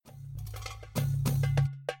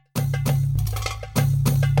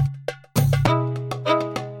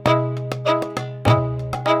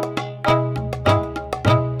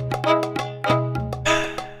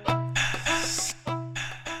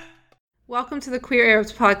welcome to the Queer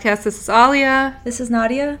Arabs podcast. This is Alia. This is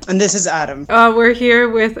Nadia. And this is Adam. We're here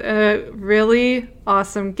with a really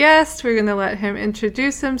awesome guest. We're going to let him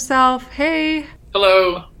introduce himself. Hey.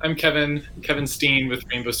 Hello, I'm Kevin Steen with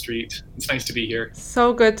Rainbow Street. It's nice to be here.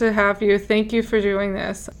 So good to have you. Thank you for doing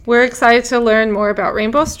this. We're excited to learn more about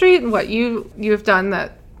Rainbow Street and what you've done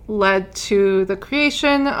that led to the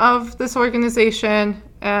creation of this organization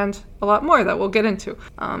and a lot more that we'll get into.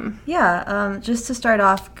 Just to start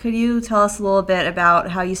off, could you tell us a little bit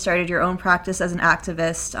about how you started your own practice as an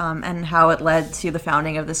activist and how it led to the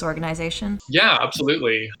founding of this organization? Yeah,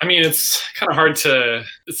 absolutely. I mean, it's kind of hard to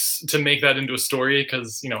make that into a story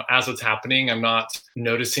because, as it's happening, I'm not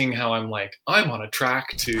noticing how I'm on a track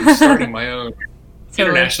to starting my own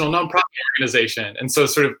international nonprofit organization. And so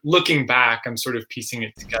sort of looking back, I'm sort of piecing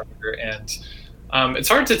it together, and it's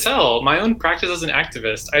hard to tell. My own practice as an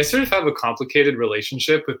activist, I sort of have a complicated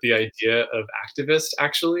relationship with the idea of activist,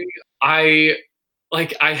 actually. I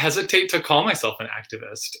hesitate to call myself an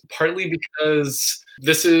activist, partly because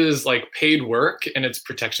this is paid work and it's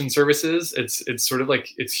protection services. It's sort of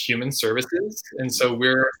it's human services. And so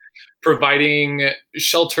we're providing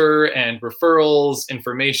shelter and referrals,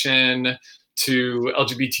 information to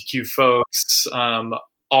LGBTQ folks,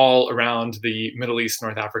 all around the Middle East,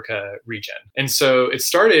 North Africa region. And so it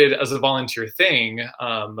started as a volunteer thing,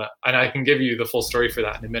 and I can give you the full story for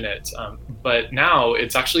that in a minute. But now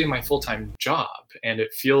it's actually my full-time job, and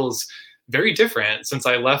it feels very different since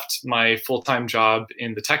I left my full-time job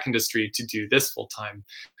in the tech industry to do this full-time.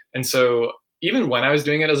 And so even when I was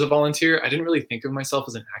doing it as a volunteer, I didn't really think of myself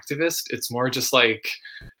as an activist. It's more just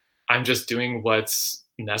I'm just doing what's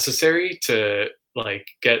necessary to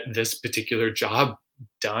get this particular job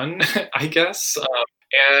done, I guess.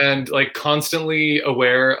 And constantly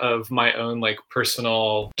aware of my own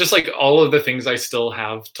personal, just all of the things I still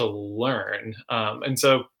have to learn. And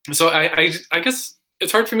so I guess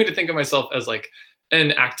it's hard for me to think of myself as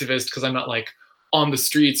an activist because I'm not on the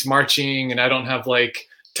streets marching, and I don't have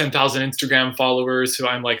 10,000 Instagram followers who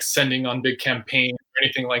I'm sending on big campaigns or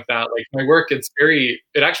anything like that. My work, it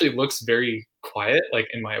actually looks very quiet,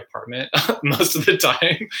 in my apartment most of the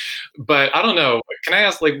time. But I don't know. Can I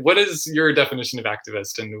ask, what is your definition of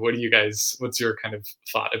activist, and what's your kind of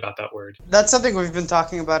thought about that word? That's something we've been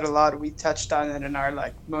talking about a lot. We touched on it in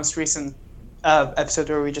our most recent episode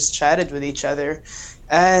where we just chatted with each other.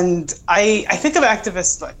 And I think of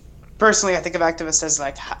activists personally, I think of activists as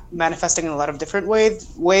manifesting in a lot of different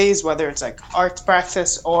ways, whether it's art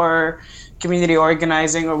practice or community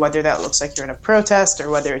organizing, or whether that looks like you're in a protest, or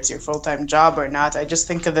whether it's your full-time job or not. I just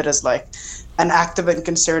think of it as an active and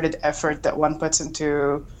concerted effort that one puts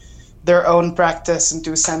into their own practice,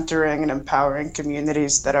 into centering and empowering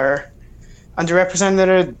communities that are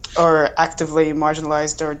underrepresented or actively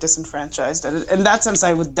marginalized or disenfranchised. And in that sense,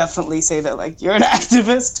 I would definitely say that you're an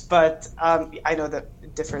activist, but I know that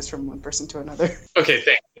it differs from one person to another. Okay,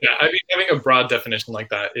 thanks. Yeah, I mean, having a broad definition like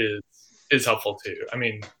that is helpful too. I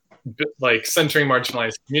mean, centering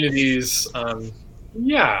marginalized communities.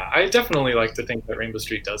 I definitely like to think that Rainbow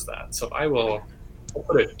Street does that. So I'll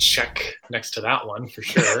put a check next to that one for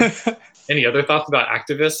sure. Any other thoughts about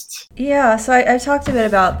activists? Yeah, so I've talked a bit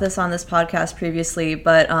about this on this podcast previously,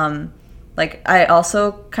 but I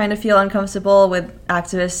also kind of feel uncomfortable with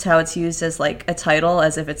activists, how it's used as a title,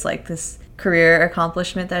 as if it's this career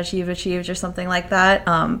accomplishment that you've achieved or something like that.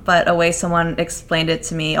 But a way someone explained it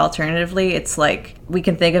to me alternatively, it's we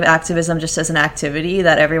can think of activism just as an activity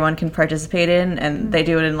that everyone can participate in, and they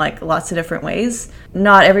do it in lots of different ways.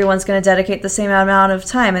 Not everyone's going to dedicate the same amount of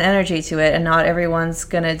time and energy to it, and not everyone's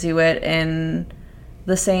going to do it in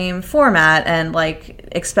the same format, and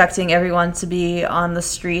expecting everyone to be on the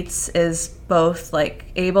streets is both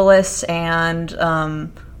ableist and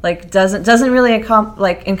doesn't really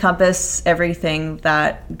encompass everything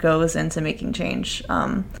that goes into making change.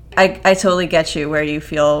 I totally get you where you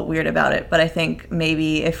feel weird about it, but I think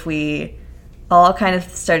maybe if we all kind of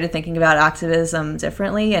started thinking about activism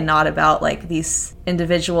differently and not about these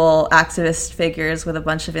individual activist figures with a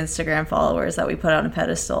bunch of Instagram followers that we put on a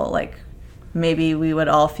pedestal, maybe we would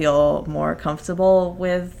all feel more comfortable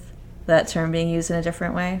with that term being used in a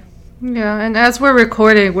different way. Yeah, and as we're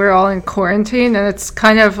recording, we're all in quarantine, and it's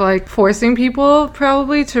kind of forcing people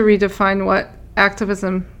probably to redefine what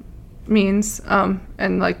activism means, and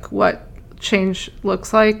what change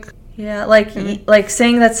looks like. Yeah,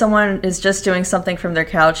 saying that someone is just doing something from their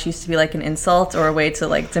couch used to be an insult or a way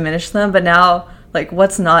to diminish them, but now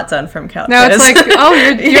what's not done from couches? Now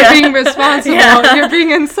it's you're being responsible. Yeah. You're being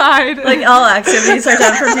inside. All activities are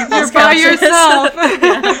done from people's couches. You're by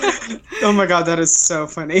yourself. Oh my god, that is so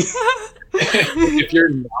funny. if you're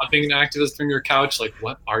not being an activist from your couch, like,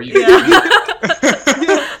 what are you doing?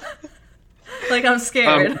 Like, I'm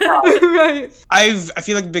scared. Right. I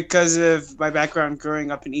feel like because of my background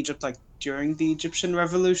growing up in Egypt, like during the Egyptian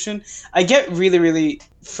Revolution, I get really, really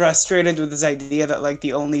frustrated with this idea that like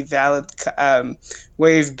the only valid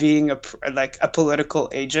way of being a political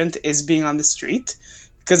agent is being on the street,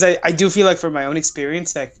 because I do feel like from my own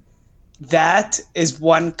experience, like that is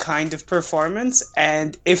one kind of performance,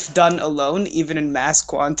 and if done alone, even in mass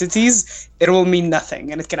quantities, it will mean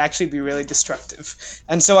nothing, and it can actually be really destructive.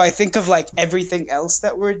 And so I think of like everything else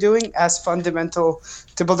that we're doing as fundamental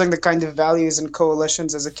to building the kind of values and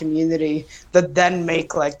coalitions as a community that then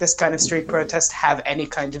make like this kind of street protest have any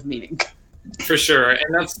kind of meaning. For sure.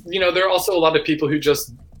 And that's, there are also a lot of people who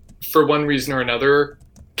just, for one reason or another,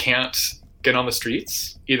 can't get on the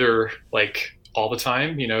streets, either like all the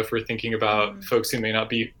time, if we're thinking about folks who may not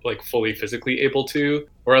be like fully physically able to,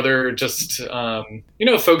 or other just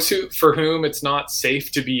folks for whom it's not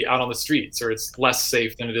safe to be out on the streets, or it's less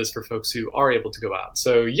safe than it is for folks who are able to go out.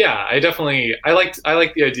 So yeah, I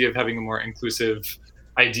like the idea of having a more inclusive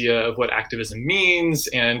idea of what activism means,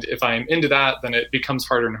 and if I'm into that, then it becomes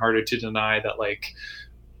harder and harder to deny that, like,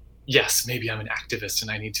 yes, maybe I'm an activist and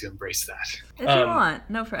I need to embrace that. If you want,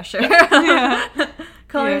 no pressure.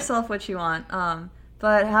 Call Yeah. yourself what you want.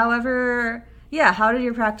 But however, how did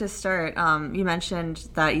your practice start? You mentioned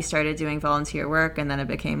that you started doing volunteer work and then it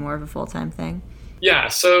became more of a full-time thing. Yeah,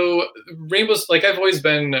 so Rainbows, like, I've always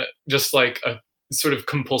been just like a sort of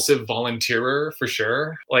compulsive volunteerer for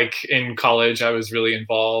sure. Like in college, I was really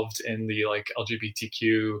involved in the like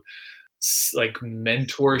LGBTQ like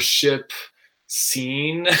mentorship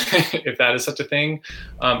scene, if that is such a thing.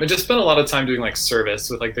 I just spent a lot of time doing like service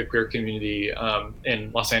with like the queer community in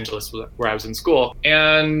Los Angeles, where I was in school.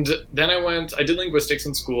 And then I did linguistics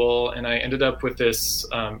in school, and I ended up with this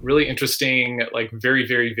really interesting, like very,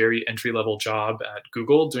 very, very entry-level job at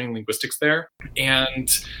Google doing linguistics there. And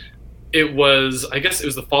it was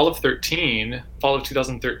the fall of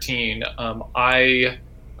 2013.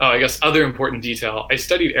 I guess other important detail, I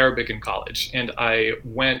studied Arabic in college, and I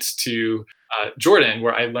went to Jordan,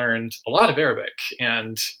 where I learned a lot of Arabic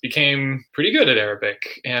and became pretty good at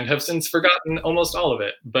Arabic, and have since forgotten almost all of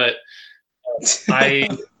it. But I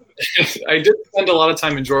did spend a lot of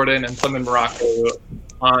time in Jordan and some in Morocco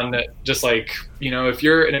on just like, if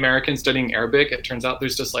you're an American studying Arabic, it turns out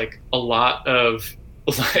there's just like a lot of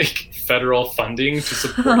like federal funding to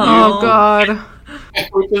support you. Oh God.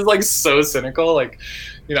 Which is like so cynical. Like,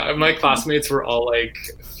 my classmates were all like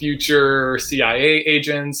future CIA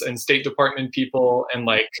agents and State Department people and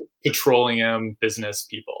like petroleum business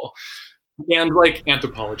people and like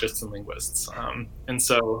anthropologists and linguists. And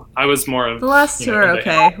so I was more of the last two are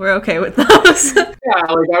okay. We're okay with those. Yeah,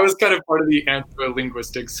 like I was kind of part of the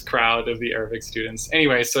anthro-linguistics crowd of the Arabic students.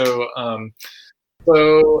 Anyway, so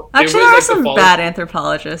actually, there are some bad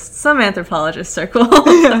anthropologists. Some anthropologists are cool.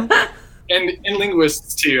 And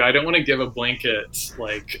linguists too. I don't want to give a blanket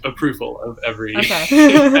like approval of every.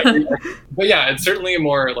 Okay. But yeah, it's certainly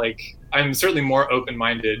more like I'm certainly more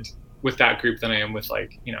open-minded with that group than I am with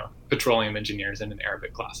like petroleum engineers in an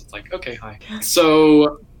Arabic class. It's like, okay, hi.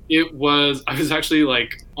 So I was actually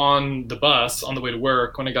like on the bus on the way to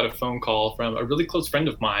work when I got a phone call from a really close friend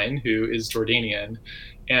of mine who is Jordanian,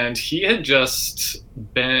 and he had just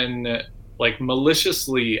been like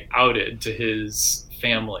maliciously outed to his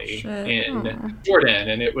family in Jordan,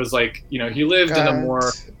 and it was like he lived in a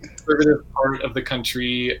more conservative part of the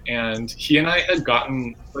country, and he and I had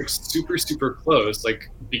gotten like super, super close, like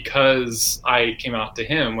because I came out to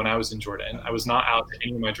him when I was in Jordan. I was not out to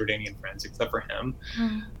any of my Jordanian friends except for him,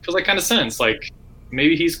 because I kind of sensed like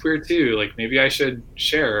maybe he's queer too, like maybe I should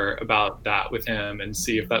share about that with him and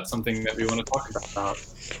see if that's something that we want to talk about.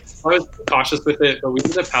 I was cautious with it, but we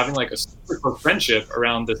ended up having like a super close friendship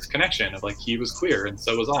around this connection of like he was queer and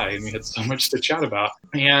so was I, and we had so much to chat about.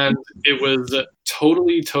 And it was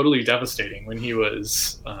totally, totally devastating when he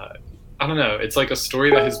was, I don't know, it's like a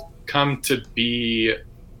story that has come to be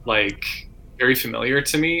like very familiar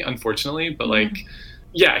to me, unfortunately, but like,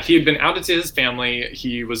 yeah, he had been outed to his family.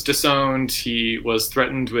 He was disowned. He was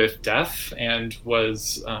threatened with death and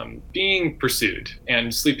was being pursued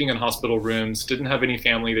and sleeping in hospital rooms, didn't have any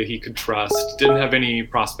family that he could trust, didn't have any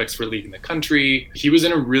prospects for leaving the country. He was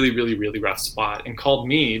in a really, really, really rough spot and called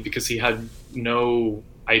me because he had no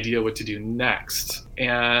idea what to do next.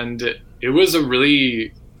 And it was a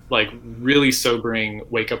really sobering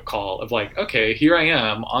wake-up call of like, okay, here I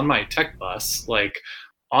am on my tech bus, like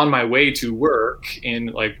on my way to work in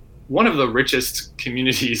like one of the richest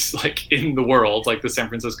communities like in the world, like the San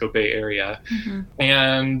Francisco Bay Area.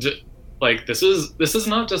 And like this is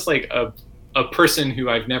not just like a person who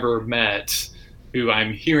I've never met, who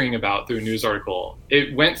I'm hearing about through a news article.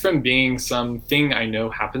 It went from being something I know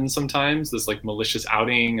happens sometimes, this like malicious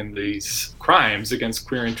outing and these crimes against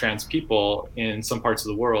queer and trans people in some parts of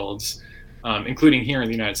the world, including here in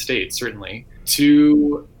the United States, certainly,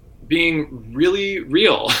 to being really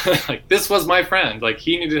real. Like, this was my friend, like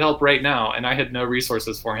he needed help right now and I had no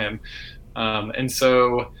resources for him. And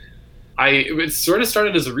so it sort of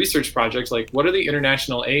started as a research project, like what are the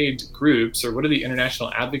international aid groups or what are the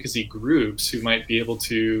international advocacy groups who might be able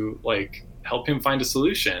to like help him find a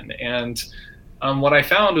solution? And what I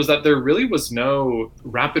found was that there really was no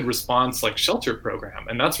rapid response like shelter program.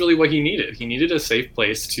 And that's really what he needed. He needed a safe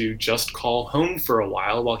place to just call home for a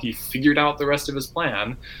while he figured out the rest of his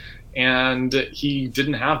plan. And he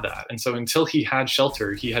didn't have that. And so until he had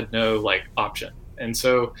shelter, he had no like option. And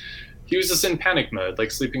so he was just in panic mode, like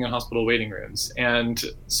sleeping in hospital waiting rooms. And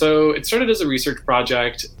so it started as a research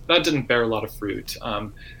project that didn't bear a lot of fruit.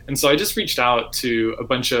 And so I just reached out to a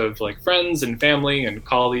bunch of like friends and family and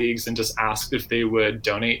colleagues and just asked if they would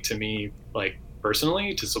donate to me like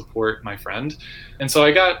personally to support my friend. And so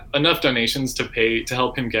I got enough donations to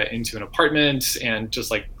help him get into an apartment and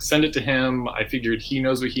just like send it to him. I figured he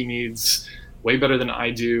knows what he needs way better than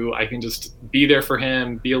I do. I can just be there for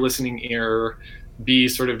him, be a listening ear, be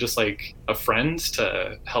sort of just like a friend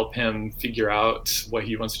to help him figure out what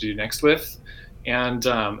he wants to do next with. And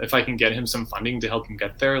if I can get him some funding to help him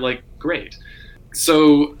get there, like, great.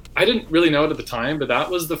 So I didn't really know it at the time, but that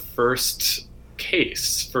was the first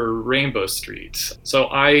case for Rainbow Street.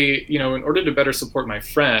 So in order to better support my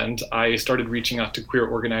friend, I started reaching out to queer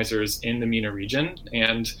organizers in the MENA region.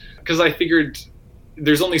 And because I figured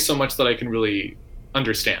there's only so much that I can really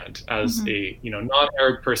understand as a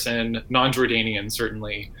non-Arab person, non-Jordanian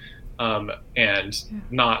certainly, and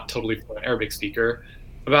not totally fluent Arabic speaker,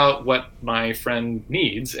 about what my friend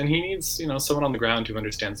needs. And he needs someone on the ground who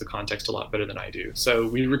understands the context a lot better than I do. So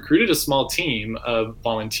we recruited a small team of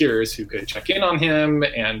volunteers who could check in on him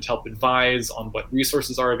and help advise on what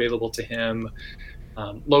resources are available to him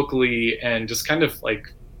locally, and just kind of like,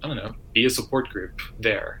 I don't know, be a support group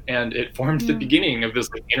there. And it formed the beginning of this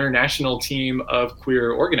like international team of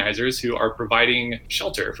queer organizers who are providing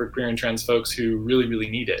shelter for queer and trans folks who really, really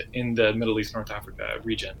need it in the Middle East, North Africa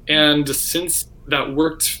region. And since that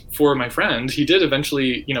worked for my friend, he did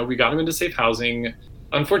eventually, we got him into safe housing.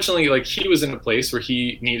 Unfortunately, like, he was in a place where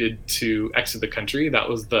he needed to exit the country. That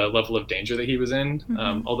was the level of danger that he was in,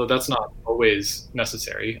 although that's not always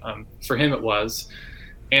necessary. For him, it was.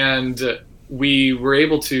 And we were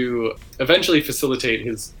able to eventually facilitate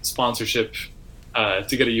his sponsorship to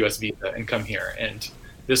get a US visa and come here. And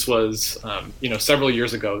this was, several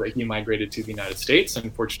years ago that he migrated to the United States.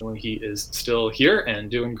 Unfortunately, he is still here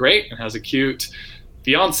and doing great and has a cute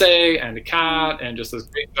fiance and a cat and just does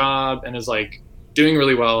a great job and is like doing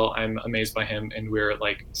really well. I'm amazed by him, and we're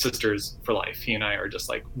like sisters for life. He and I are just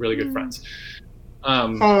like really good friends.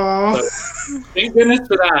 But thank goodness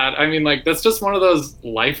for that. I mean, like, that's just one of those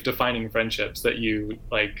life-defining friendships that you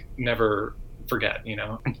like never forget,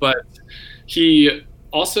 But he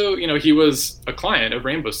also, he was a client of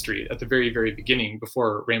Rainbow Street at the very, very beginning,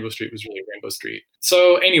 before Rainbow Street was really Rainbow Street.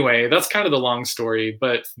 So anyway, that's kind of the long story,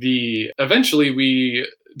 but eventually we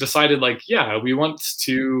decided, like, we want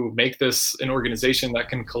to make this an organization that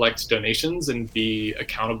can collect donations and be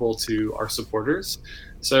accountable to our supporters.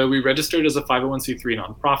 So we registered as a 501c3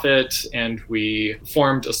 nonprofit, and we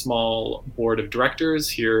formed a small board of directors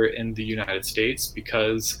here in the United States,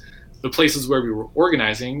 because the places where we were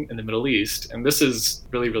organizing in the Middle East, and this is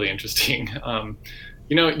really, really interesting,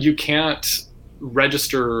 you can't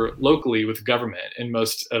register locally with government in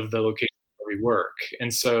most of the locations where we work.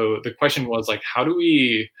 And so the question was, like, how do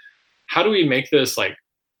we make this like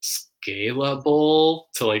scalable,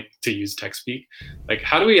 to use tech speak? Like,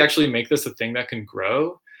 how do we actually make this a thing that can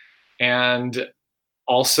grow and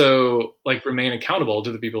also like remain accountable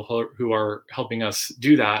to the people who are helping us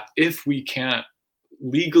do that, if we can't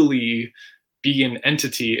legally be an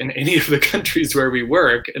entity in any of the countries where we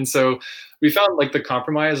work? And so we found, like, the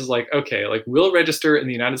compromise is like, okay, like, we'll register in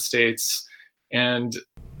the United States, and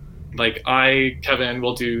like, Kevin,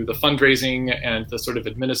 will do the fundraising and the sort of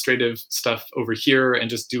administrative stuff over here, and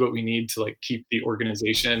just do what we need to like keep the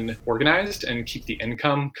organization organized and keep the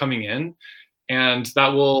income coming in. And that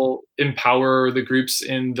will empower the groups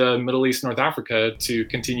in the Middle East, North Africa to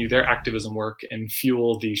continue their activism work and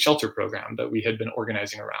fuel the shelter program that we had been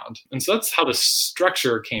organizing around. And so that's how the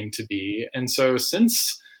structure came to be. And so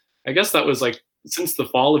since the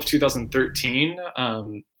fall of 2013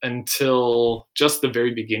 until just the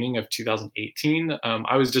very beginning of 2018,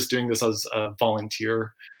 I was just doing this as a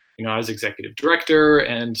volunteer, I was executive director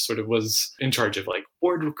and sort of was in charge of like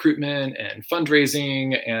board recruitment and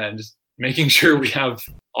fundraising and making sure we have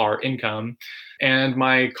our income. And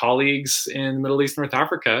my colleagues in Middle East, North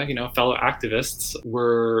Africa, fellow activists,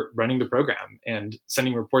 were running the program and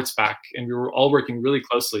sending reports back. And we were all working really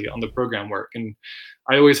closely on the program work. And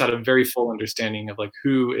I always had a very full understanding of like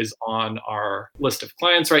who is on our list of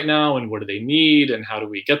clients right now and what do they need and how do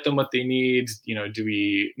we get them what they need? Do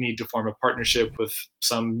we need to form a partnership with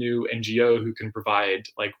some new NGO who can provide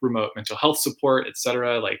like remote mental health support, et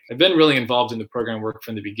cetera? Like I've been really involved in the program work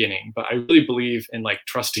from the beginning, but I really believe in like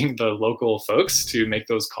trusting the local folks to make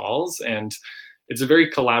those calls. And it's a very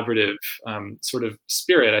collaborative sort of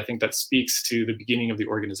spirit, I think, that speaks to the beginning of the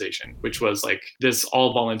organization, which was like this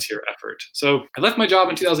all volunteer effort. So I left my job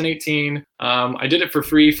in 2018. I did it for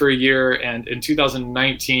free for a year. And in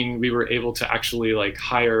 2019, we were able to actually like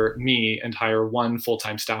hire me and hire one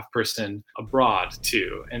full-time staff person abroad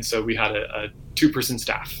too. And so we had a 2-person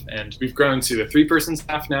staff, and we've grown to a 3-person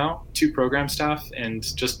staff now, 2 program staff,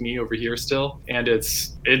 and just me over here still. And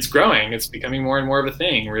it's growing. It's becoming more and more of a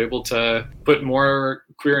thing. We're able to put more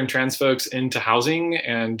queer and trans folks into housing,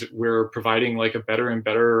 and we're providing like a better and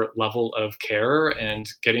better level of care and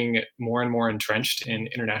getting more and more entrenched in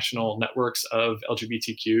international networks of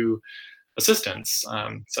LGBTQ assistance.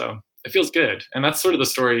 So it feels good. And that's sort of the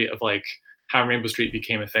story of like how Rainbow Street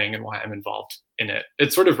became a thing and why I'm involved in it.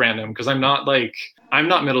 It's sort of random because I'm not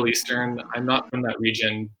Middle Eastern, I'm not from that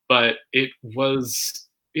region, but it was,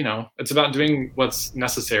 it's about doing what's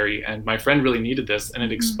necessary. And my friend really needed this, and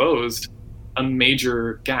it exposed a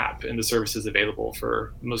major gap in the services available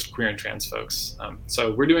for most queer and trans folks.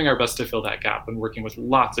 So we're doing our best to fill that gap and working with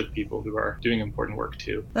lots of people who are doing important work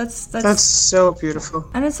too. That's so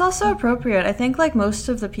beautiful. And it's also appropriate. I think like most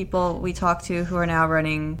of the people we talk to who are now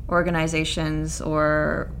running organizations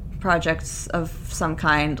or projects of some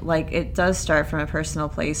kind, like it does start from a personal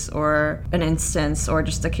place or an instance or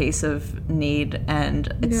just a case of need,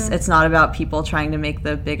 and it's not about people trying to make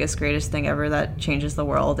the biggest, greatest thing ever that changes the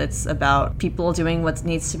world. It's about people doing what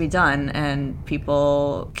needs to be done and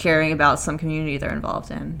people caring about some community they're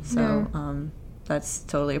involved in. So that's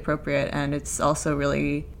totally appropriate, and it's also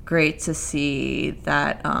really great to see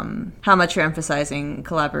that how much you're emphasizing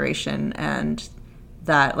collaboration, and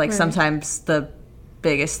that like sometimes the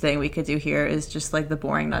biggest thing we could do here is just like the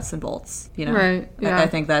boring nuts and bolts, Right. Yeah. I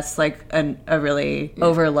think that's like a really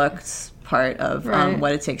overlooked part of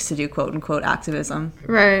what it takes to do quote unquote activism.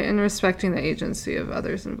 Right, and respecting the agency of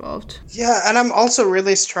others involved. Yeah, and I'm also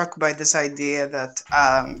really struck by this idea that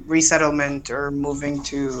resettlement or moving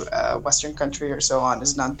to a Western country or so on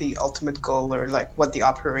is not the ultimate goal, or like what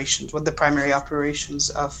the primary operations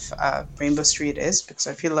of Rainbow Street is, because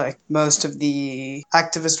I feel like most of the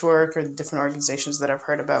activist work or the different organizations that I've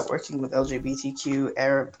heard about working with LGBTQ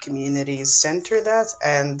Arab communities center that,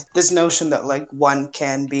 and this notion that like one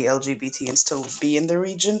can be LGBT and still be in the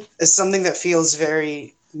region is something that feels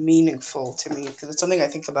very meaningful to me, because it's something I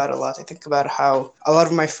think about a lot. I think about how a lot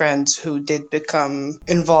of my friends who did become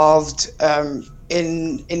involved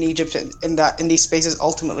in Egypt in these spaces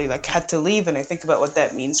ultimately like had to leave, and I think about what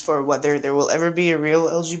that means for whether there will ever be a real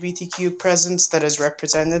LGBTQ presence that is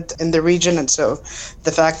represented in the region. And so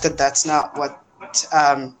the fact that that's not what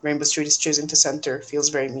Rainbow Street is choosing to center feels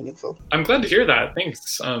very meaningful. I'm glad to hear that.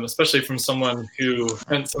 Thanks, especially from someone who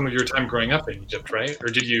spent some of your time growing up in Egypt, right? Or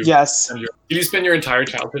did you? Yes. Did you spend your entire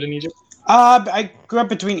childhood in Egypt? I grew up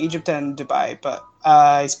between Egypt and Dubai, but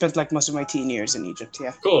I spent like most of my teen years in Egypt.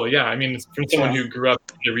 Yeah. Cool. Yeah. I mean, from someone who grew up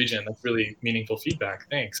in the region, that's really meaningful feedback.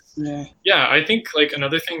 Thanks. Yeah. Yeah. I think like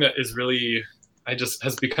another thing that is really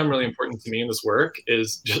has become really important to me in this work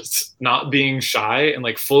is just not being shy and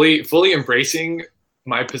like fully embracing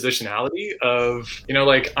my positionality of,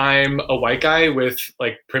 like I'm a white guy with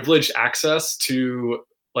like privileged access to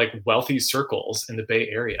like wealthy circles in the Bay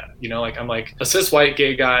Area. Like I'm like a cis white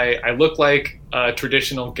gay guy. I look like a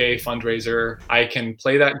traditional gay fundraiser. I can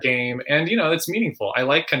play that game, and it's meaningful. I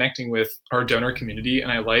like connecting with our donor community,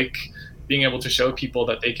 and I like being able to show people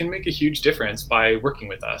that they can make a huge difference by working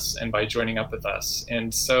with us and by joining up with us.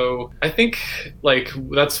 And so I think like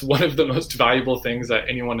that's one of the most valuable things that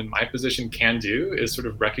anyone in my position can do, is sort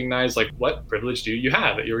of recognize like what privilege do you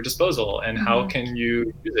have at your disposal, and how can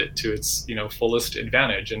you use it to its fullest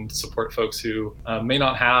advantage, and support folks who may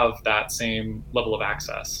not have that same level of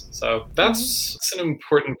access. So that's an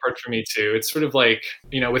important part for me too. It's sort of like,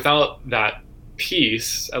 without that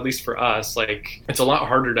piece, at least for us, like it's a lot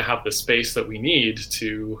harder to have the space that we need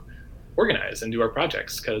to organize and do our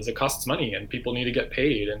projects, because it costs money and people need to get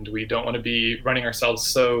paid, and we don't want to be running ourselves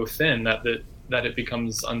so thin that that it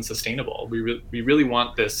becomes unsustainable. We really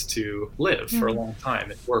want this to live for a long time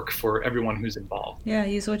and work for everyone who's involved. Yeah,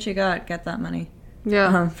 use what you got, get that money.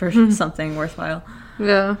 Yeah. For something worthwhile.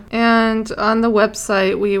 Yeah. And on the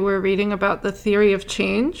website, we were reading about the theory of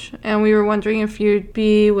change, and we were wondering if you'd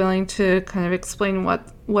be willing to kind of explain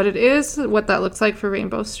what it is, what that looks like for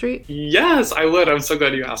Rainbow Street. Yes, I would. I'm so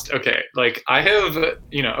glad you asked. Okay, like I have,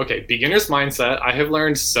 beginner's mindset. I have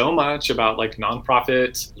learned so much about like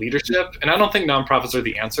nonprofit leadership, and I don't think nonprofits are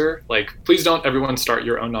the answer. Like, please don't everyone start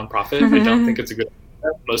your own nonprofit. I don't think it's a good idea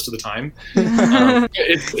most of the time.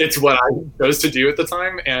 It's what I chose to do at the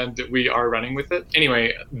time, and we are running with it.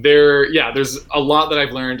 Anyway, there's a lot that I've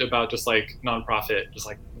learned about just like nonprofit, just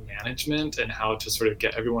like management, and how to sort of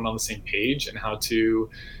get everyone on the same page, and how to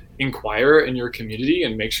inquire in your community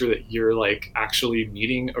and make sure that you're like actually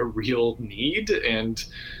meeting a real need. And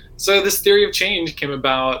so this theory of change came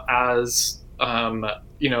about as a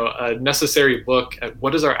necessary look at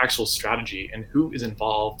what is our actual strategy and who is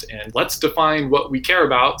involved, and let's define what we care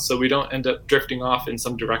about so we don't end up drifting off in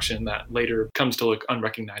some direction that later comes to look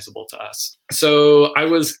unrecognizable to us. So I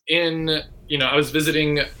was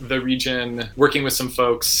visiting the region, working with some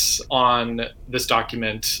folks on this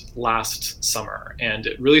document last summer, and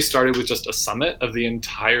it really started with just a summit of the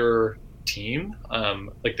entire team,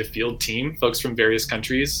 like the field team, folks from various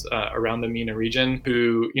countries around the MENA region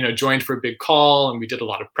who, joined for a big call, and we did a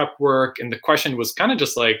lot of prep work. And the question was kind of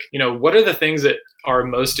just like, what are the things that are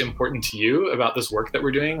most important to you about this work that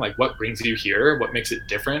we're doing? Like, what brings you here? What makes it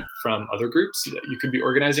different from other groups that you could be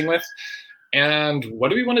organizing with? And what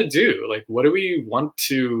do we want to do? Like, what do we want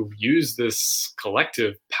to use this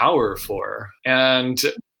collective power for? And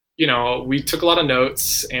we took a lot of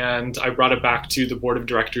notes, and I brought it back to the board of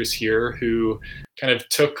directors here, who kind of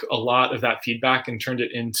took a lot of that feedback and turned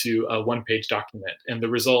it into a one-page document. And the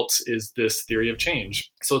result is this theory of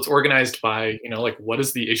change. So it's organized by, what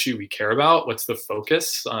is the issue we care about? What's the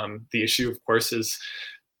focus? The issue, of course, is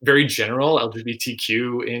very general,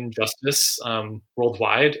 LGBTQ injustice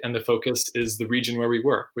worldwide, and the focus is the region where we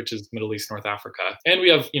work, which is Middle East, North Africa. And we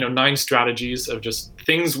have 9 strategies of just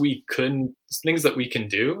things that we can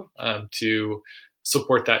do to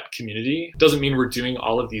support that community. Doesn't mean we're doing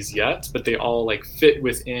all of these yet, but they all like fit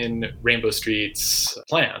within Rainbow Street's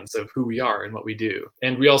plans of who we are and what we do.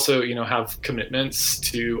 And we also, have commitments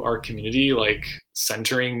to our community, like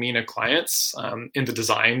centering MENA clients in the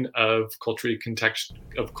design of culturally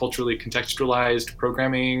contextualized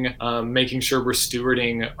programming, making sure we're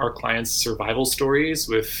stewarding our clients' survival stories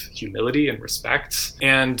with humility and respect,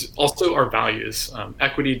 and also our values,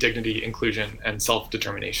 equity, dignity, inclusion, and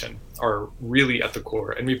self-determination are really at the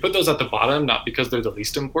core. And we put those at the bottom, not because they're the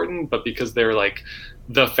least important, but because they're like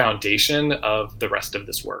the foundation of the rest of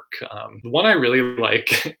this work. The one I really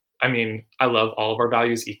like, I love all of our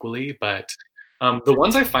values equally, but the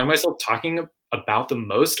ones I find myself talking about the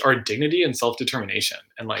most are dignity and self-determination.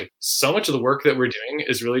 And like so much of the work that we're doing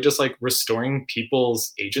is really just like restoring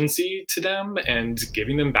people's agency to them and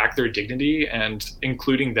giving them back their dignity and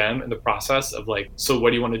including them in the process of like, so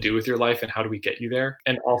what do you want to do with your life and how do we get you there?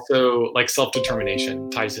 And also like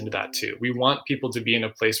self-determination ties into that too. We want people to be in a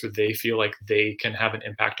place where they feel like they can have an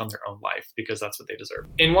impact on their own life because that's what they deserve.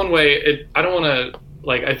 In one way,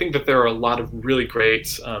 I think that there are a lot of really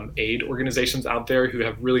great aid organizations out there who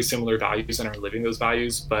have really similar values and are living those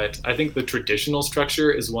values. But I think the traditional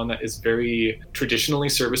structure is one that is very traditionally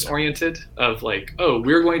service oriented of like, oh,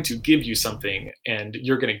 we're going to give you something and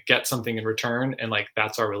you're going to get something in return. And like,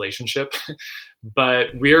 that's our relationship. But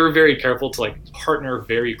we're very careful to like partner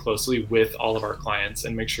very closely with all of our clients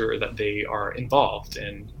and make sure that they are involved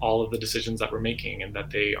in all of the decisions that we're making and that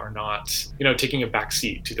they are not, taking a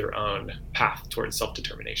backseat to their own path towards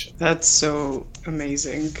self-determination. That's so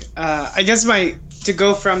amazing. I guess to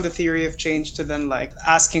go from the theory of change to then like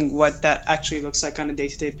asking what that actually looks like on a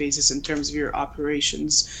day-to-day basis in terms of your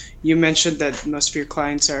operations. You mentioned that most of your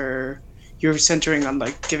clients you're centering on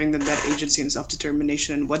like giving them that agency and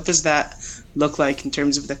self-determination. And what does that look like in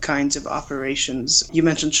terms of the kinds of operations? You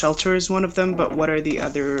mentioned shelter is one of them, but what are the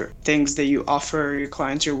other things that you offer your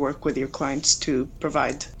clients or work with your clients to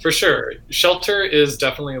provide? For sure. Shelter is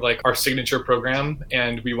definitely like our signature program,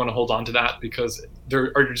 and we want to hold on to that because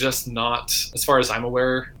there are just not, as far as I'm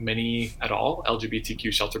aware, many at all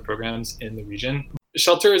LGBTQ shelter programs in the region.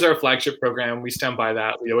 Shelter is our flagship program. We stand by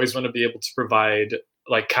that. We always want to be able to provide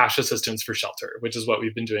like cash assistance for shelter, which is what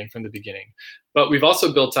we've been doing from the beginning. But we've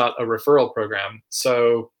also built out a referral program.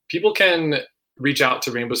 So people can reach out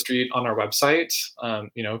to Rainbow Street on our website,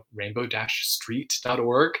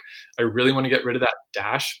 rainbow-street.org. I really want to get rid of that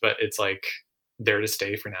dash, but it's like there to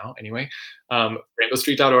stay for now anyway.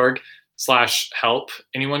 Rainbow-street.org. help.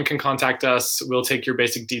 Anyone can contact us. We'll take your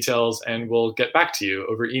basic details and we'll get back to you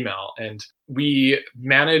over email. And we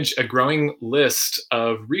manage a growing list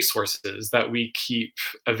of resources that we keep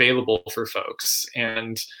available for folks.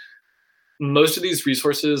 And most of these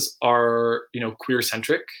resources are, queer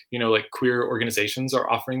centric, like queer organizations are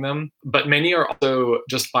offering them, but many are also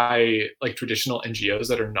just by like traditional NGOs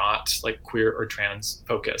that are not like queer or trans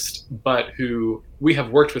focused, but who we have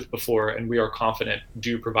worked with before and we are confident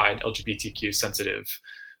do provide LGBTQ sensitive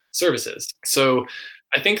services. So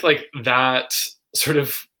I think like that sort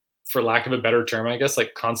of, for lack of a better term, I guess,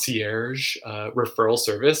 like concierge referral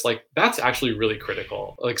service, like that's actually really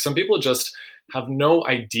critical. Like some people just have no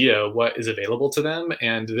idea what is available to them.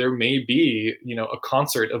 And there may be, a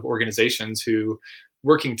concert of organizations who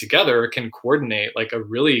working together can coordinate like a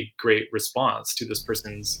really great response to this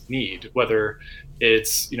person's need, whether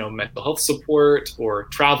it's, mental health support or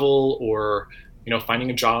travel or, finding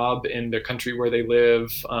a job in the country where they live.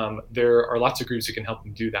 There are lots of groups who can help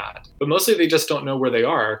them do that. But mostly they just don't know where they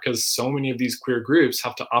are because so many of these queer groups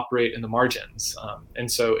have to operate in the margins. And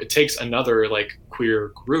so it takes another like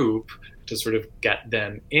queer group to sort of get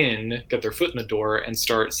them in, get their foot in the door and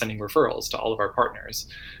start sending referrals to all of our partners.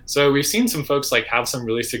 So we've seen some folks like have some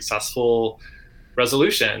really successful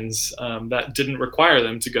resolutions that didn't require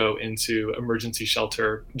them to go into emergency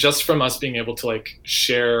shelter just from us being able to like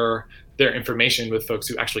share their information with folks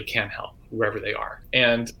who actually can help wherever they are.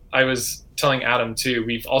 And I was telling Adam too,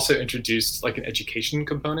 we've also introduced like an education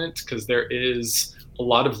component because there is a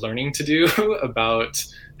lot of learning to do about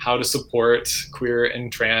how to support queer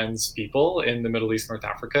and trans people in the Middle East, North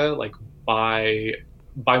Africa, like by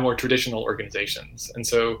more traditional organizations. And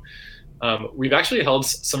so we've actually held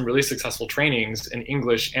some really successful trainings in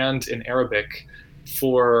English and in Arabic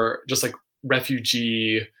for just like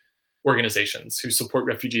refugee organizations who support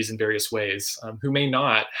refugees in various ways, who may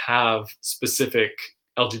not have specific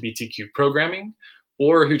LGBTQ programming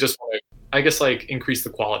or who just want to, I guess, like increase the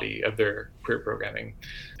quality of their queer programming.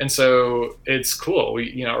 And so it's cool.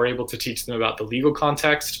 We, are able to teach them about the legal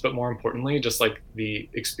context, but more importantly, just like the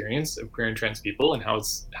experience of queer and trans people and how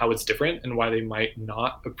it's different and why they might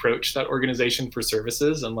not approach that organization for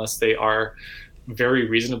services unless they are very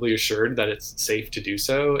reasonably assured that it's safe to do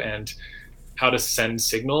so, and how to send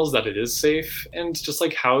signals that it is safe, and just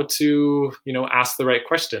like how to, ask the right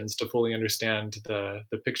questions to fully understand the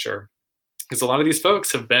picture. Because a lot of these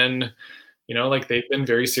folks have been, like they've been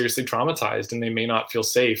very seriously traumatized and they may not feel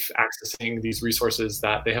safe accessing these resources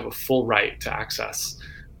that they have a full right to access.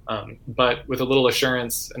 But with a little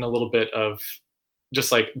assurance and a little bit of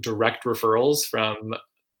just like direct referrals from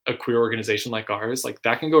a queer organization like ours, like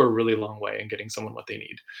that can go a really long way in getting someone what they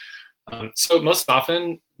need. So most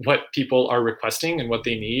often what people are requesting and what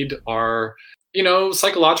they need are,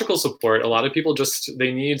 psychological support. A lot of people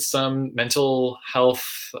they need some mental health.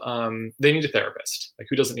 They need a therapist. Like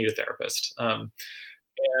who doesn't need a therapist?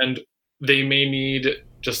 And they may need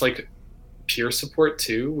just like peer support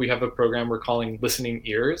too. We have a program we're calling Listening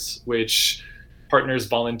Ears, which partners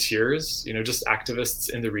volunteers, just activists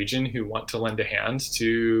in the region who want to lend a hand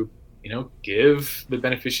to give the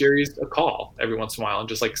beneficiaries a call every once in a while and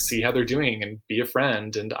just like see how they're doing and be a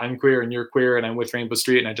friend. And I'm queer and you're queer and I'm with Rainbow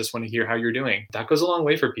Street and I just want to hear how you're doing. That goes a long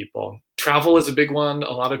way for people. Travel is a big one.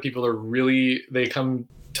 A lot of people they come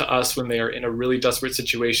to us when they are in a really desperate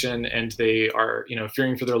situation and they are,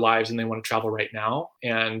 fearing for their lives and they want to travel right now.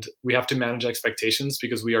 And we have to manage expectations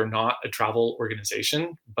because we are not a travel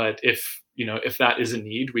organization. But if that is a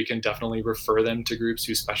need, we can definitely refer them to groups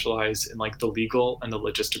who specialize in like the legal and the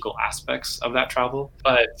logistical aspects of that travel.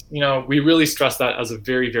 But, we really stress that as a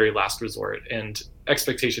very, very last resort. And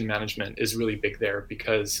expectation management is really big there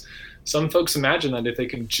because some folks imagine that if they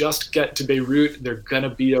can just get to Beirut, they're going to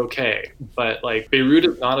be okay. But like Beirut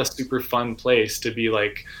is not a super fun place to be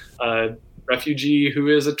like a refugee who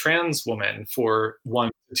is a trans woman for 1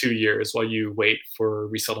 to 2 years while you wait for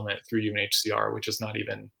resettlement through UNHCR, which is not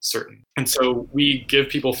even certain. And so we give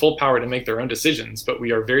people full power to make their own decisions, but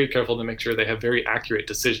we are very careful to make sure they have very accurate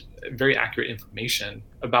information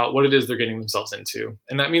about what it is they're getting themselves into.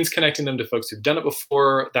 And that means connecting them to folks who've done it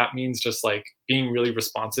before. That means just like being really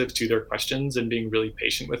responsive to their questions and being really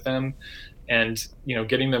patient with them, and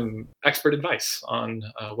getting them expert advice on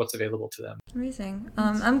what's available to them. Amazing.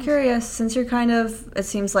 I'm curious, since you're kind of, it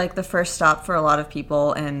seems like the first stop for a lot of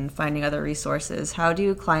people in finding other resources, how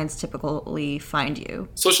do clients typically find you?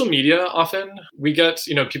 Social media often. We get,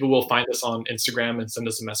 people will find us on Instagram and send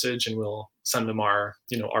us a message and we'll send them our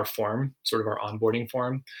form, sort of our onboarding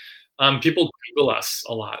form. People Google us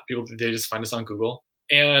a lot. They just find us on Google.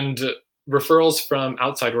 And referrals from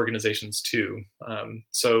outside organizations too.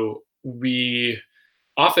 So we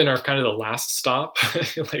often are kind of the last stop.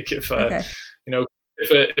 Like if Okay. you know,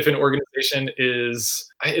 if an organization is,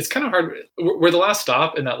 it's kind of hard. We're the last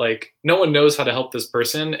stop in that, like, no one knows how to help this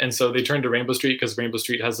person, and so they turn to Rainbow Street because Rainbow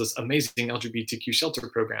Street has this amazing LGBTQ shelter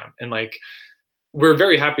program, and like, we're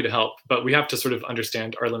very happy to help, but we have to sort of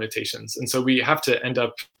understand our limitations, and so we have to end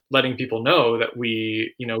up letting people know that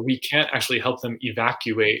we can't actually help them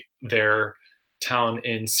evacuate their town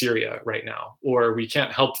in Syria right now, or we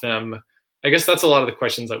can't help them. I guess that's a lot of the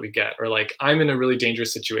questions that we get, or like, I'm in a really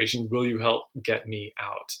dangerous situation. Will you help get me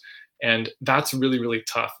out? And that's really, really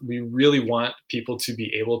tough. We really want people to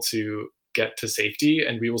be able to get to safety,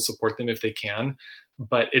 and we will support them if they can.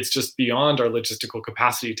 But it's just beyond our logistical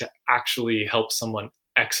capacity to actually help someone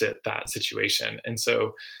exit that situation. And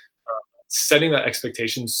so setting that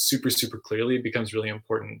expectation super, super clearly becomes really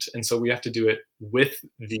important. And so we have to do it with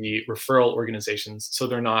the referral organizations, so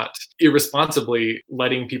they're not irresponsibly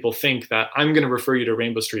letting people think that I'm going to refer you to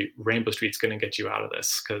Rainbow Street. Rainbow Street's going to get you out of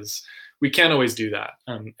this, because we can't always do that.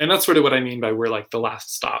 And that's sort of what I mean by we're like the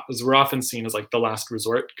last stop, is we're often seen as like the last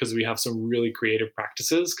resort because we have some really creative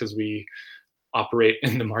practices, because we operate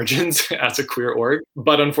in the margins as a queer org.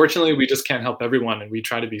 But unfortunately, we just can't help everyone, and we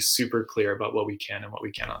try to be super clear about what we can and what we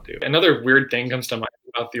cannot do. Another weird thing comes to mind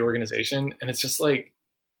about the organization, and it's just like,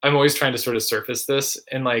 I'm always trying to sort of surface this,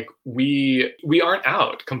 and like, we aren't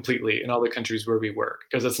out completely in all the countries where we work,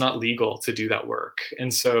 because it's not legal to do that work.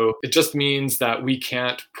 And so it just means that we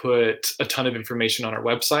can't put a ton of information on our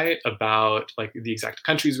website about like the exact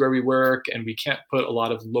countries where we work, and we can't put a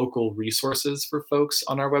lot of local resources for folks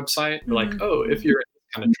on our website. We're like, oh, if you're in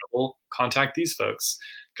this kind of trouble, contact these folks,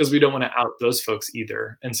 because we don't want to out those folks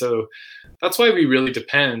either. And so that's why we really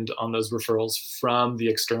depend on those referrals from the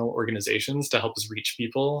external organizations to help us reach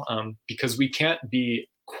people, because we can't be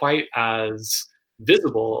quite as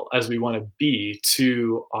visible as we want to be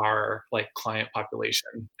to our like client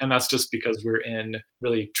population. And that's just because we're in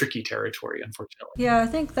really tricky territory, unfortunately. Yeah, I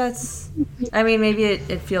think maybe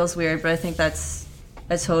it feels weird, but I think that's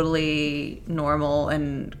a totally normal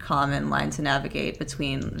and common line to navigate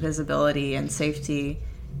between visibility and safety.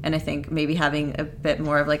 And I think maybe having a bit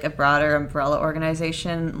more of like a broader umbrella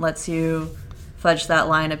organization lets you fudge that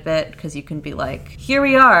line a bit, because you can be like, here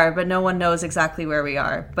we are, but no one knows exactly where we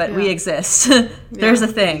are, but we exist. There's a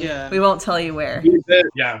thing. We won't tell you where.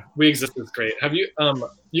 We exist is great. Have you,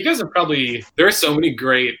 you guys have probably, there are so many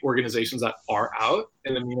great organizations that are out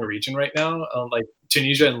in the MENA region right now. Like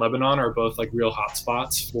Tunisia and Lebanon are both like real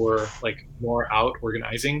hotspots for like more out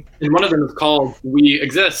organizing. And one of them is called We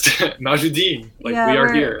Exist, Mawjoudeen. Like, we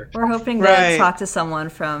are here. We're hoping to talk to someone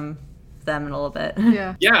from them in a little bit.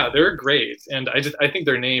 Yeah, they're great. And I think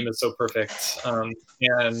their name is so perfect. And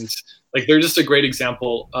like, they're just a great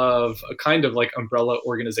example of a kind of like umbrella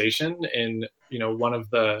organization in, one of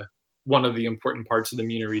the important parts of the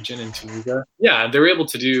MENA region in Tunisia. Yeah, they're able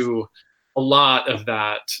to do a lot of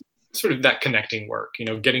that sort of that connecting work,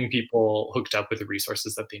 getting people hooked up with the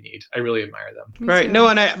resources that they need. I really admire them. Right. No,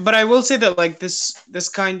 but I will say that like this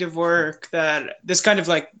kind of work, this kind of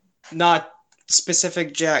like not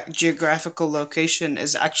specific geographical location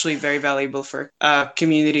is actually very valuable for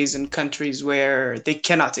communities and countries where they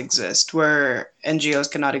cannot exist, where NGOs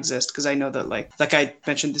cannot exist. Because I know that like I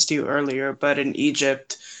mentioned this to you earlier, but in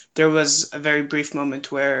Egypt, there was a very brief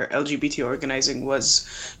moment where LGBT organizing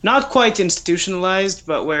was not quite institutionalized,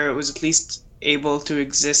 but where it was at least able to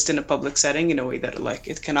exist in a public setting in a way that like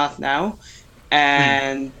it cannot now.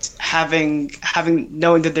 And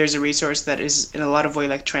knowing that there's a resource that is in a lot of way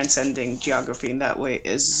like transcending geography in that way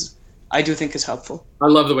I do think is helpful. I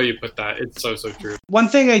love the way you put that. It's so true. One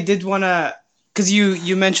thing I did want to, because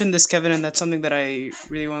you mentioned this, Kevin, and that's something that I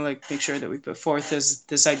really want to like make sure that we put forth, is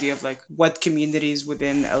this idea of like what communities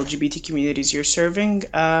within LGBT communities you're serving.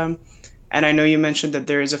 And I know you mentioned that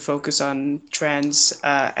there is a focus on trans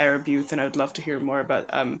Arab youth, and I would love to hear more about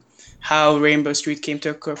how Rainbow Street came to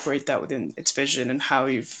incorporate that within its vision, and how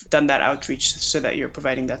you've done that outreach so that you're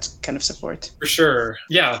providing that kind of support. For sure.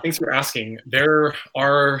 Yeah, thanks for asking. There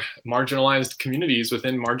are marginalized communities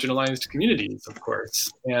within marginalized communities, of course.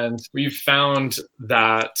 And we've found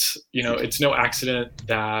that, it's no accident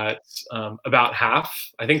that about half,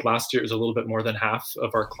 I think last year it was a little bit more than half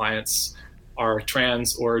of our clients are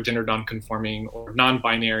trans or gender nonconforming or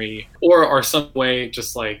non-binary, or are some way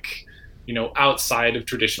just like, outside of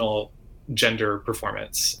traditional gender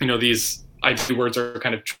performance. These ID words are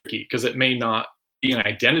kind of tricky because it may not be an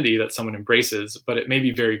identity that someone embraces, but it may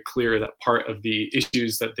be very clear that part of the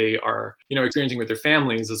issues that they are, experiencing with their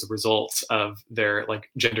families as a result of their like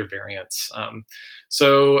gender variance.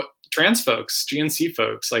 So trans folks, GNC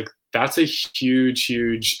folks, like that's a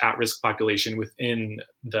huge at-risk population within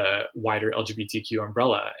the wider LGBTQ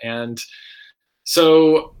umbrella. And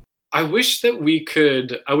so I wish that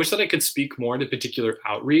I could speak more to particular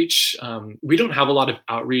outreach. We don't have a lot of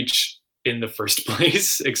outreach in the first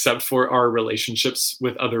place, except for our relationships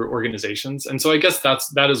with other organizations. And so I guess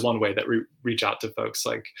that is one way that we reach out to folks.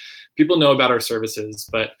 Like, people know about our services,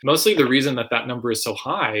 but mostly the reason that number is so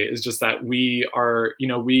high is just that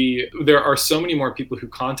there are so many more people who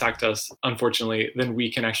contact us, unfortunately, than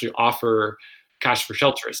we can actually offer cash for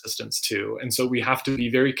shelter assistance to. And so we have to be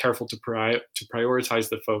very careful to prioritize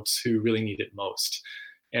the folks who really need it most.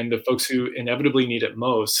 And the folks who inevitably need it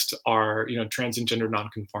most are, trans and gender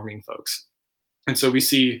nonconforming folks. And so we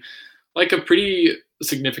see like a pretty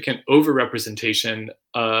significant overrepresentation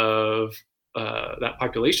of that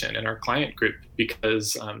population in our client group,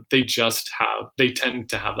 because they tend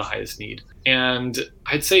to have the highest need. And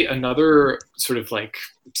I'd say another sort of like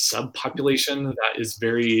subpopulation that is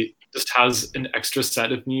just has an extra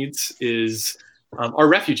set of needs is are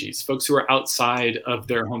refugees, folks who are outside of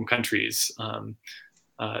their home countries.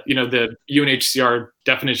 The UNHCR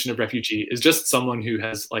definition of refugee is just someone who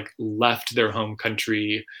has like left their home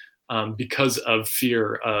country because of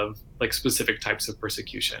fear of like specific types of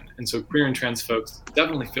persecution. And so queer and trans folks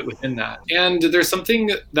definitely fit within that. And there's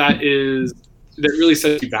something that really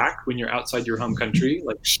sets you back when you're outside your home country.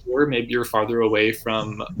 Like, sure, maybe you're farther away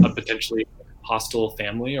from a potentially hostile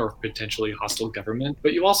family or potentially hostile government,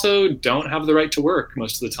 but you also don't have the right to work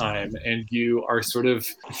most of the time, and you are sort of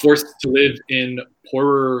forced to live in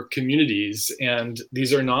poorer communities. And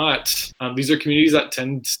these are communities that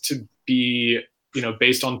tend to be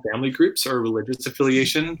based on family groups or religious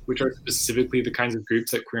affiliation, which are specifically the kinds of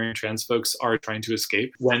groups that queer and trans folks are trying to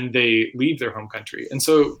escape when they leave their home country. And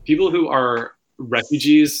so people who are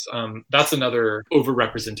refugees, that's another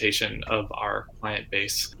overrepresentation of our client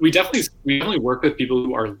base. We definitely work with people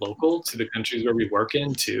who are local to the countries where we work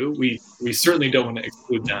in too. We certainly don't want to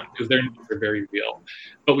exclude them because their needs are very real.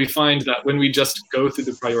 But we find that when we just go through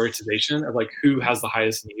the prioritization of like who has the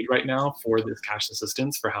highest need right now for this cash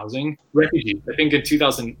assistance for housing, refugees. I think in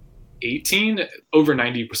 2018, over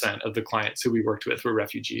 90% of the clients who we worked with were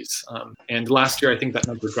refugees. And last year, I think that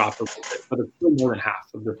number dropped a little bit, but it's still more than half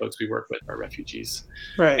of the folks we work with are refugees.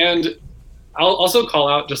 Right. And I'll also call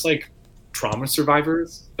out just like trauma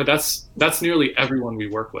survivors, but that's nearly everyone we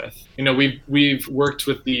work with. We've worked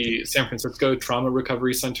with the San Francisco Trauma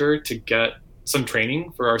Recovery Center to get some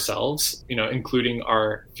training for ourselves, including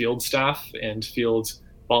our field staff and field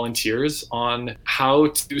volunteers on how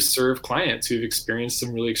to serve clients who've experienced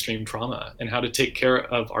some really extreme trauma and how to take care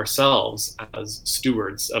of ourselves as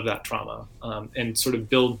stewards of that trauma, and sort of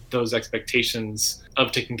build those expectations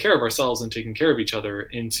of taking care of ourselves and taking care of each other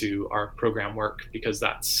into our program work, because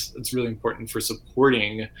it's really important for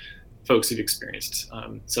supporting folks who've experienced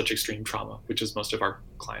such extreme trauma, which is most of our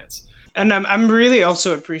clients. And I'm really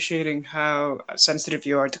also appreciating how sensitive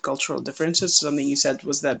you are to cultural differences. Something you said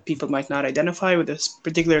was that people might not identify with this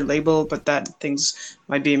particular label, but that things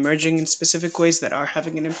might be emerging in specific ways that are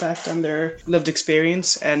having an impact on their lived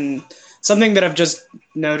experience. And something that I've just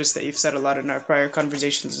noticed that you've said a lot in our prior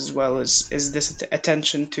conversations as well is this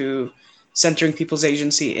attention to centering people's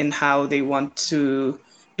agency in how they want to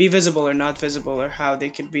be visible or not visible, or how they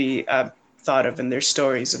could be thought of in their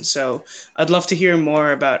stories. And so I'd love to hear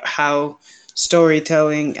more about how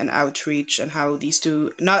storytelling and outreach and how these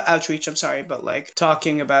two, not outreach, I'm sorry, but like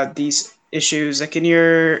talking about these issues, like in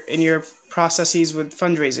your processes with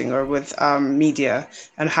fundraising or with media,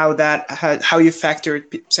 and how you factor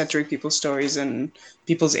centering people's stories and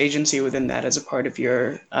people's agency within that as a part of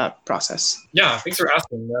your process. Yeah, thanks for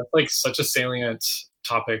asking. That's like such a salient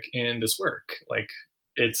topic in this work. Like,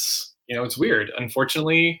 it's weird.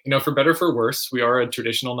 Unfortunately, for better or for worse, we are a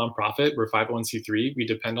traditional nonprofit. We're 501c3. We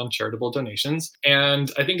depend on charitable donations.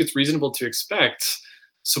 And I think it's reasonable to expect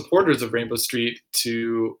supporters of Rainbow Street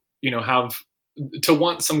to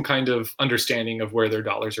want some kind of understanding of where their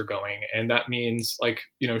dollars are going. And that means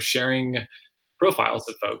sharing profiles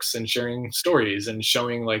of folks and sharing stories and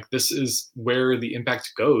showing like this is where the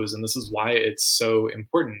impact goes and this is why it's so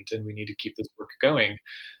important and we need to keep this work going.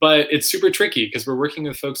 But it's super tricky because we're working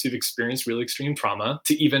with folks who've experienced really extreme trauma.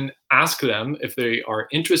 To even ask them if they are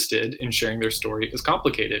interested in sharing their story is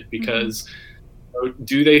complicated because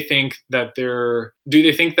do they think that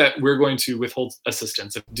we're going to withhold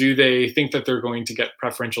assistance? Do they think that they're going to get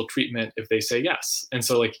preferential treatment if they say yes? And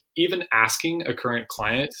so like even asking a current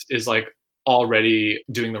client is like already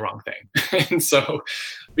doing the wrong thing. And so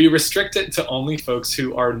we restrict it to only folks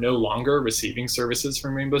who are no longer receiving services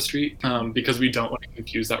from Rainbow Street because we don't want to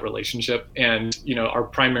confuse that relationship. And, our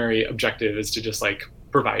primary objective is to just like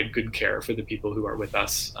provide good care for the people who are with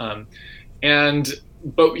us.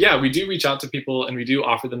 But yeah, we do reach out to people and we do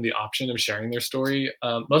offer them the option of sharing their story.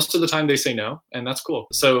 Most of the time they say no, and that's cool.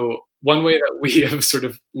 So one way that we have sort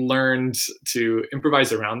of learned to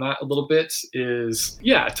improvise around that a little bit is,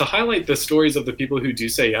 to highlight the stories of the people who do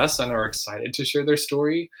say yes and are excited to share their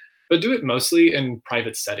story, but do it mostly in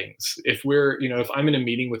private settings. If if I'm in a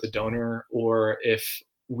meeting with a donor, or if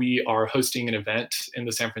we are hosting an event in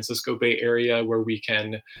the San Francisco Bay Area where we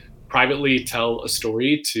can privately tell a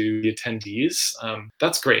story to the attendees,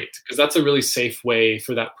 that's great, because that's a really safe way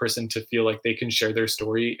for that person to feel like they can share their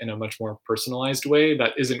story in a much more personalized way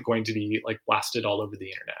that isn't going to be like blasted all over the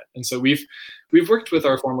internet. And so we've worked with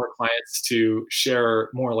our former clients to share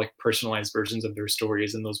more like personalized versions of their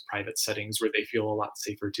stories in those private settings where they feel a lot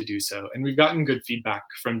safer to do so. And we've gotten good feedback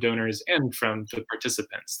from donors and from the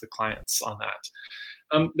participants, the clients, on that.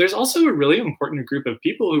 There's also a really important group of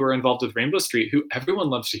people who are involved with Rainbow Street who everyone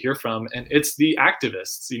loves to hear from, and it's the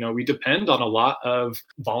activists. We depend on a lot of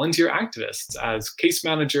volunteer activists as case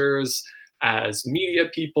managers, as media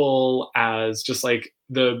people, as just like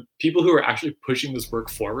the people who are actually pushing this work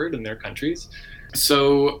forward in their countries.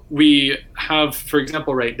 So we have, for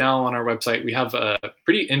example, right now on our website, we have a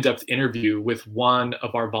pretty in-depth interview with one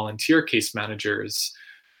of our volunteer case managers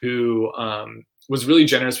who was really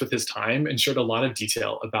generous with his time and shared a lot of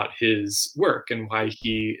detail about his work and why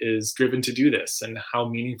he is driven to do this and how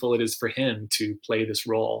meaningful it is for him to play this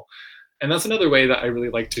role. And that's another way that I really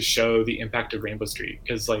like to show the impact of Rainbow Street,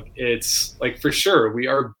 because it's like, for sure, we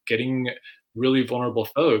are getting really vulnerable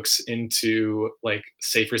folks into like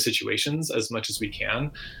safer situations as much as we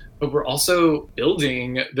can. But we're also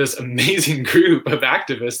building this amazing group of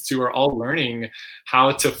activists who are all learning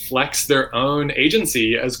how to flex their own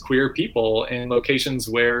agency as queer people in locations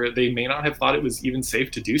where they may not have thought it was even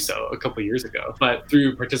safe to do so a couple of years ago. But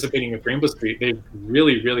through participating with Rainbow Street, they've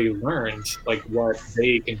really, really learned like what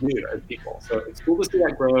they can do as people. So it's cool to see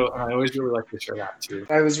that grow, and I always really like to share that too.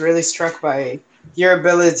 I was really struck by your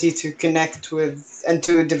ability to connect with and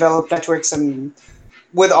to develop networks and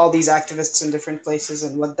with all these activists in different places,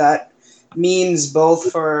 and what that means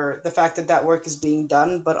both for the fact that that work is being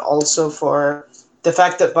done, but also for the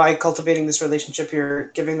fact that by cultivating this relationship, you're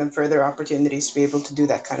giving them further opportunities to be able to do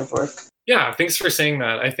that kind of work. Yeah, thanks for saying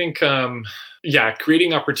that. I think,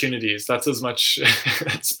 creating opportunities, that's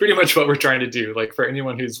pretty much what we're trying to do. Like for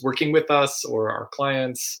anyone who's working with us or our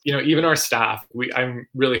clients, even our staff, I'm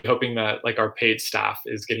really hoping that like our paid staff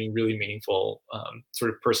is getting really meaningful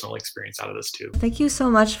sort of personal experience out of this too. Thank you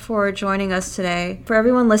so much for joining us today. For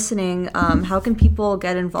everyone listening, how can people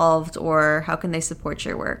get involved, or how can they support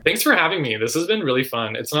your work? Thanks for having me. This has been really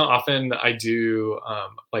fun. It's not often that I do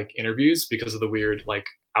like interviews because of the weird like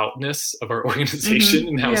outness of our organization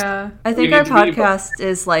and how I think our podcast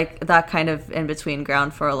is like that kind of in-between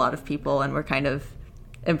ground for a lot of people, and we're kind of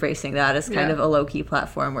embracing that as kind of a low-key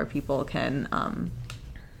platform where people can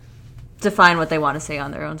define what they want to say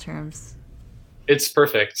on their own terms. It's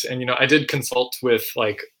perfect. And I did consult with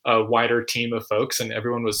like a wider team of folks, and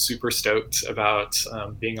everyone was super stoked about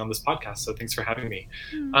being on this podcast, so thanks for having me.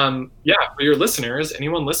 For your listeners,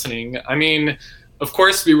 anyone listening, I mean, of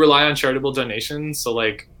course, we rely on charitable donations, so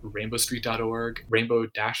like rainbowstreet.org,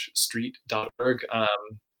 rainbow-street.org.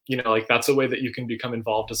 Like that's a way that you can become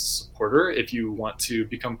involved as a supporter if you want to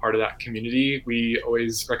become part of that community. We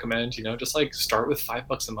always recommend, just like start with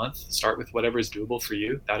 $5 a month, start with whatever is doable for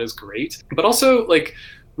you. That is great. But also like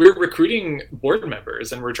we're recruiting board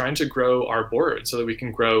members, and we're trying to grow our board so that we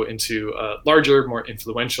can grow into a larger, more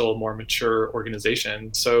influential, more mature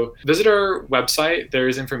organization. So visit our website.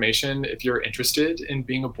 There's information if you're interested in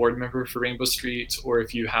being a board member for Rainbow Street, or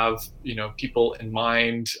if you have, people in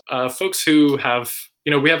mind, folks who have,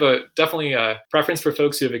 we have definitely a preference for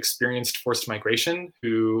folks who have experienced forced migration,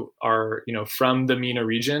 who are, from the MENA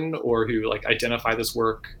region, or who like identify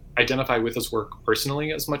with this work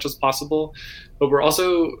personally as much as possible. But we're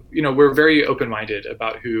also, we're very open-minded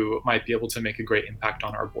about who might be able to make a great impact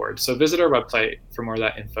on our board. So visit our website for more of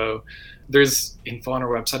that info. There's info on our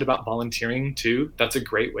website about volunteering too. That's a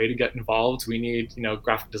great way to get involved. We need,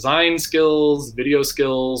 graphic design skills, video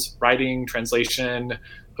skills, writing, translation,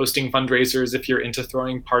 hosting fundraisers if you're into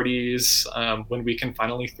throwing parties, when we can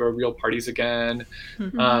finally throw real parties again.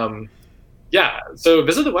 Mm-hmm. So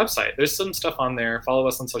visit the website. There's some stuff on there. Follow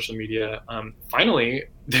us on social media. Finally,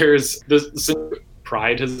 there's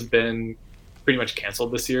Pride has been pretty much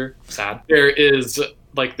canceled this year. Sad. There is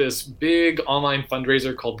like this big online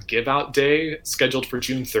fundraiser called Give Out Day scheduled for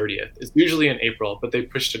June 30th. It's usually in April, but they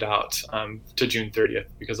pushed it out to June 30th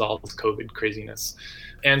because of all this COVID craziness.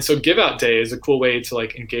 And so Give Out Day is a cool way to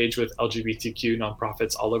like engage with LGBTQ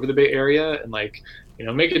nonprofits all over the Bay Area and like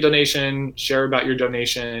make a donation, share about your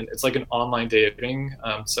donation. It's like an online day of giving.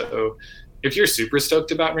 So if you're super stoked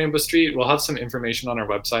about Rainbow Street, we'll have some information on our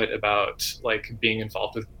website about like being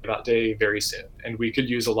involved with Giveout Day very soon. And we could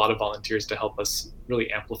use a lot of volunteers to help us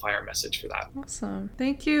really amplify our message for that. Awesome.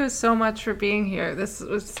 Thank you so much for being here. This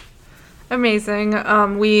was amazing.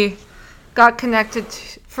 We got connected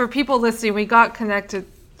for people listening, we got connected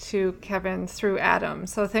to Kevin through Adam.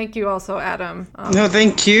 So thank you also, Adam. No,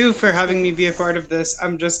 thank you for having me be a part of this. I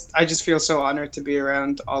just feel so honored to be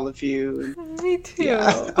around all of you. Me too.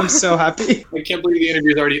 Yeah, I'm so happy. I can't believe the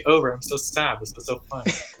interview's already over. I'm so sad. This was so fun.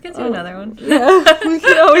 We can do another one. Yeah, we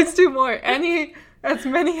can always do more. As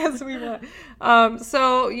many as we want.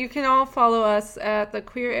 So you can all follow us at The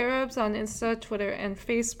Queer Arabs on Insta, Twitter, and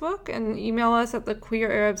Facebook, and email us at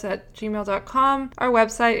thequeerarabs@gmail.com. Our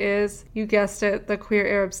website is, you guessed it,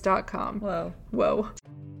 thequeerarabs.com. Whoa. Whoa.